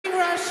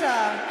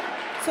Russia,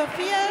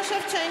 Sofia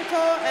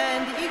Shevchenko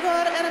and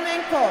Igor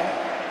Eremenko.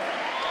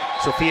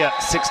 Sofia,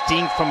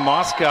 16 from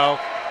Moscow.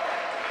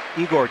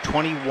 Igor,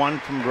 21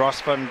 from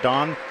RUS,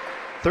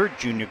 third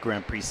junior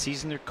Grand Prix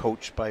season. They're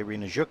coached by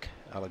Irina Zhuk,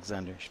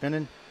 Alexander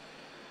Shvinin,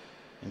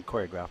 and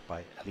choreographed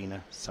by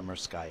Alina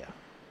Samarskaya.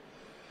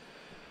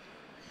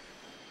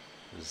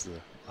 This is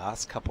the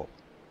last couple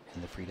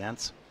in the free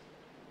dance.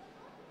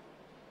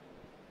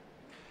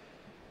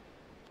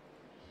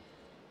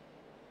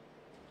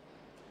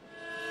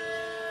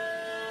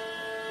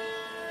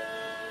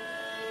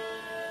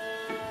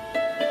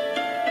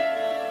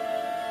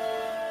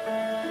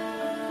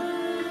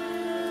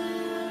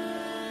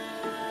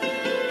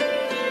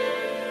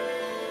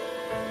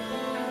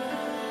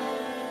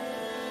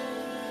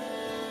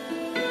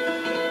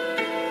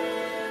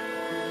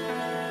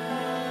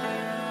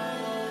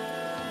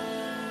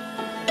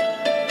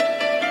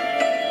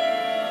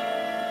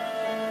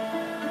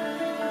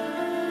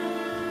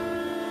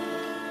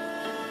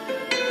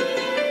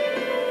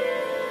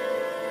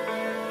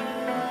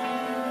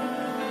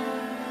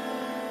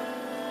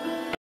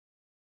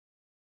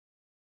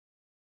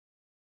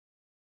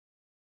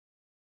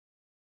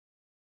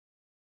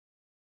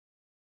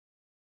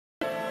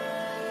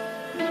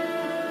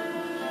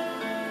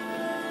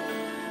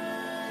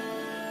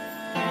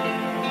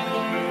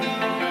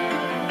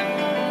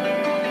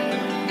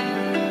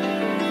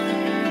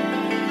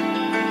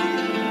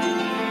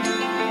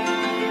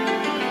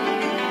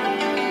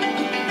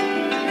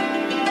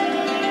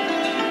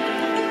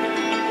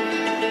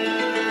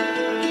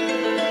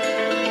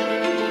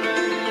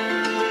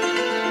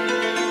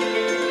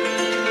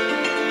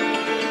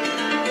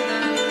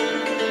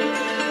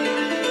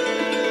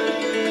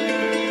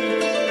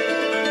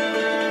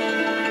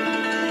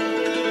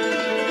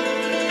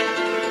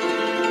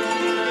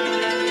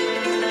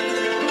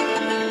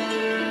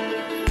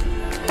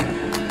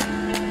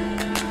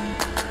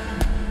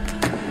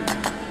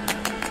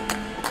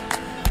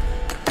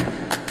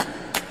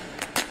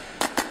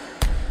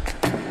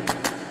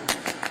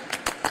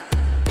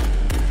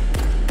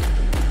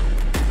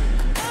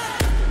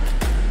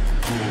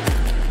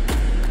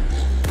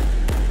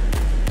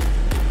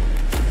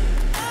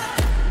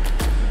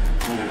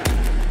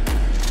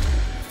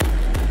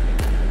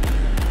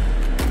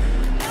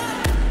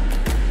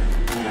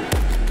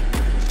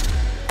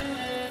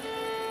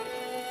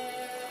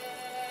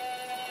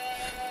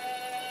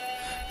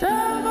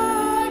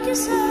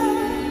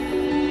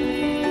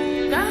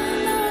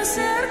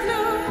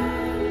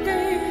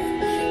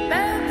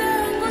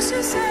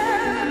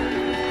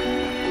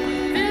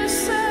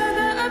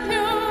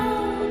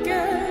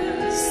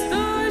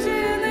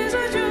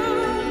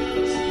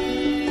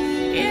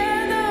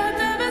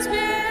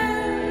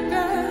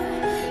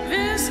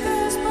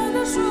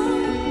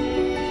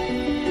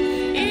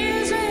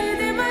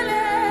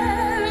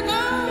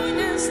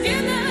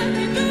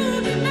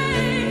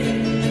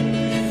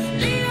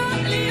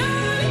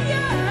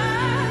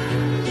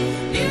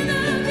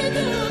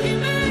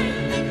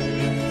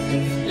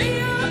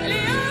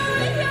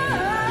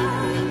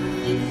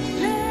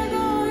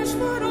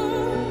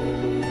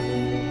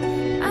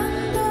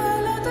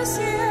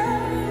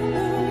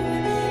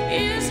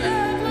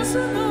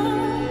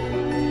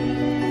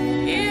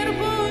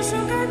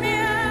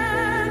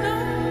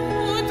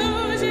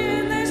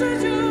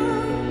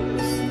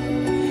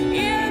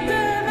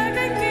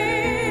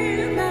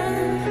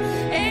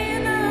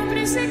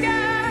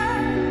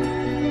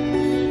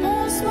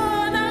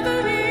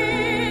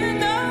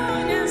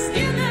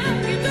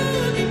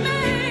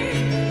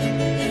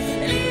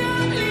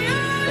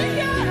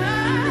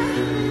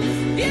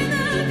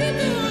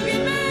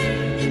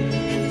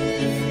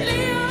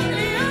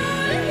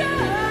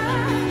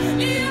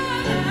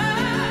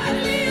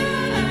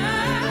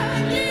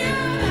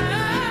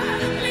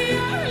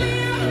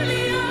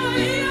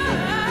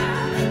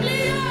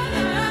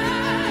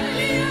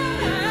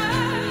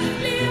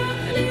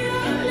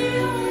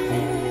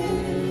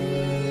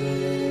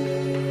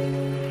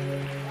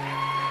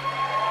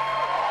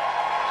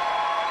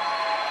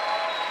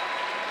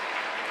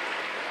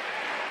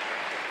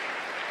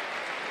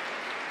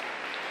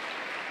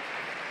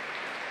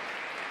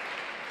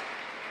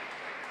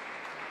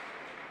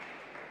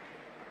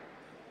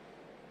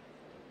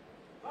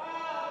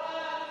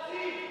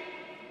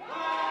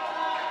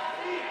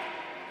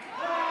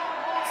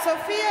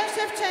 Sofia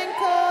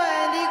Shevchenko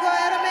and Igor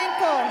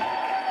Eremenko.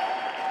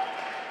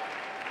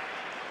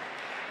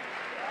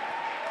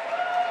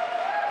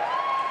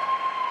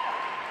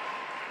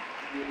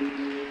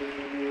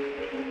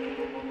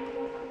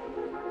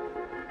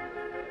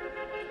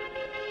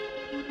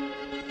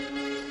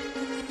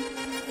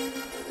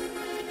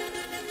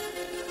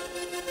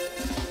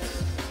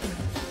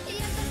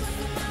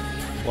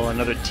 Well,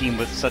 another team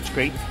with such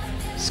great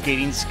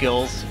skating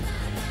skills,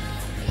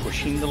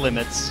 pushing the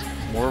limits,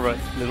 more of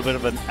a little bit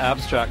of an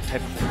abstract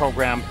type of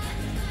program.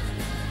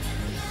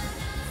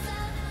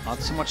 Not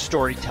so much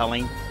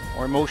storytelling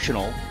or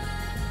emotional,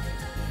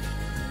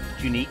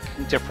 unique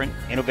and different,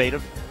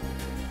 innovative.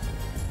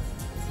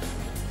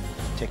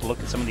 Take a look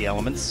at some of the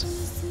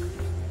elements.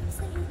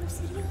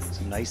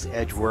 nice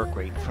edge work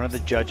right in front of the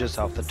judges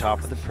off the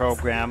top of the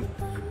program.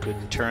 Good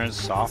turns,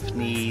 soft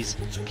knees,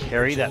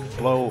 carry that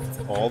flow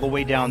all the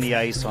way down the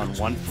ice on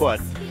one foot.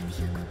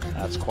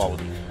 That's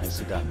quality.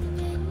 Nicely done.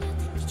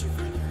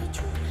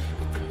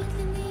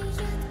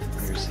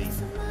 Here's the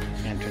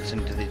entrance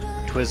into the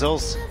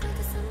twizzles.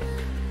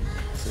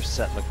 Their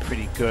set looked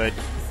pretty good.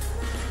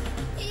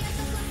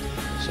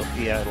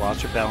 Sofia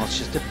lost her balance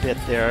just a bit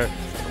there.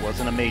 It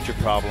wasn't a major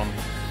problem.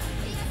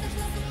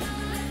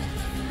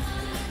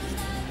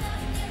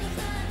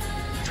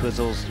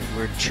 Twizzles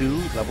were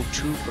level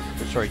 2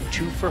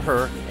 for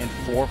her and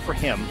 4 for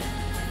him.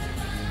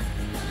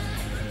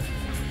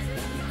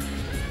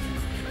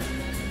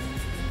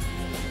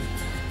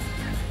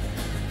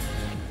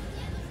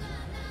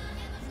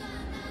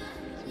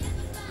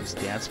 These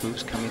dance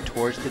moves coming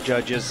towards the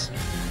judges.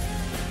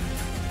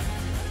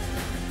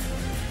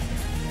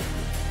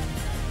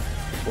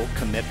 Full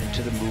commitment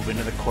to the movement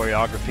and the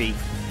choreography.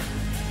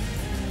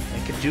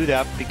 They can do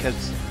that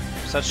because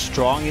such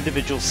strong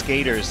individual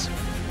skaters.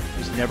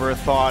 There's never a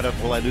thought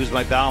of, will I lose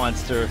my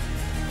balance? They're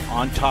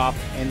on top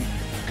and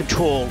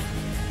control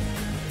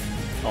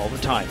all the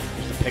time.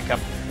 There's the pickup.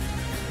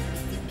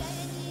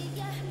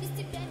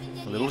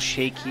 A little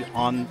shaky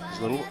on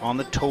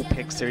the toe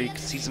picks there. You can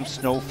see some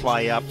snow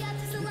fly up.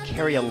 You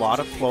carry a lot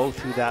of flow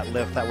through that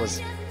lift. That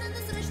was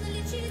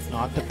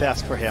not the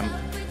best for him.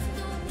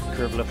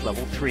 Curve lift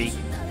level 3.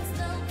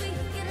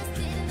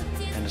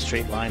 And a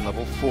straight line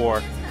level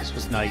 4. This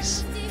was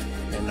nice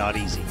and not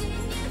easy.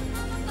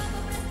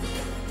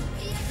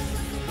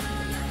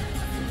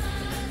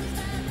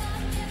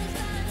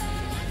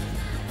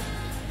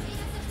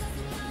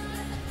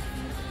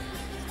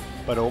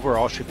 But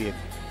overall should be a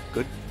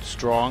good,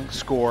 strong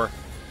score.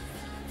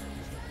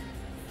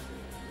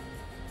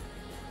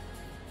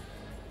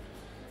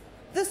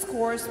 The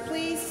scores,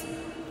 please.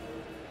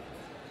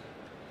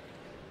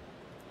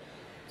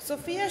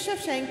 Sofia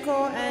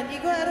Shevchenko and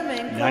Igor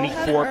Eremenko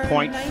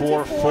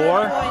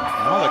 94.44.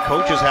 Oh, the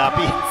coach is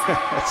happy.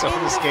 So are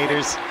the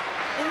skaters.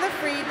 In the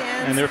free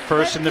dance. And they're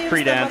first in the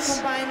free dance.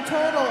 Combined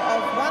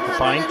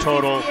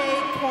total of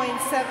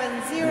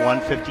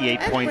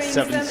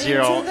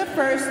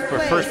 158.70 for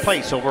first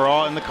place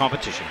overall in the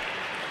competition.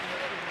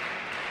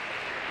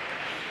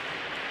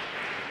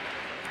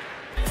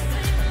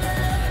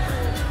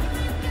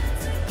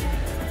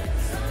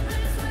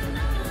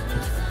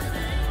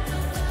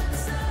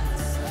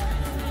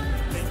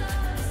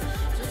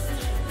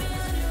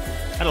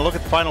 And a look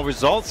at the final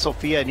results.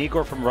 Sofia and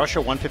Igor from Russia,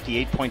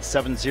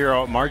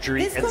 158.70.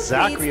 Marjorie and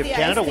Zachary of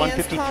Canada,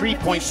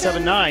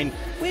 153.79.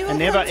 And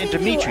Neva and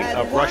Dmitry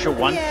of Russia,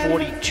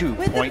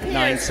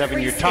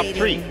 142.97. Your top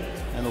 3.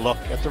 And a look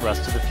at the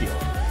rest of the field.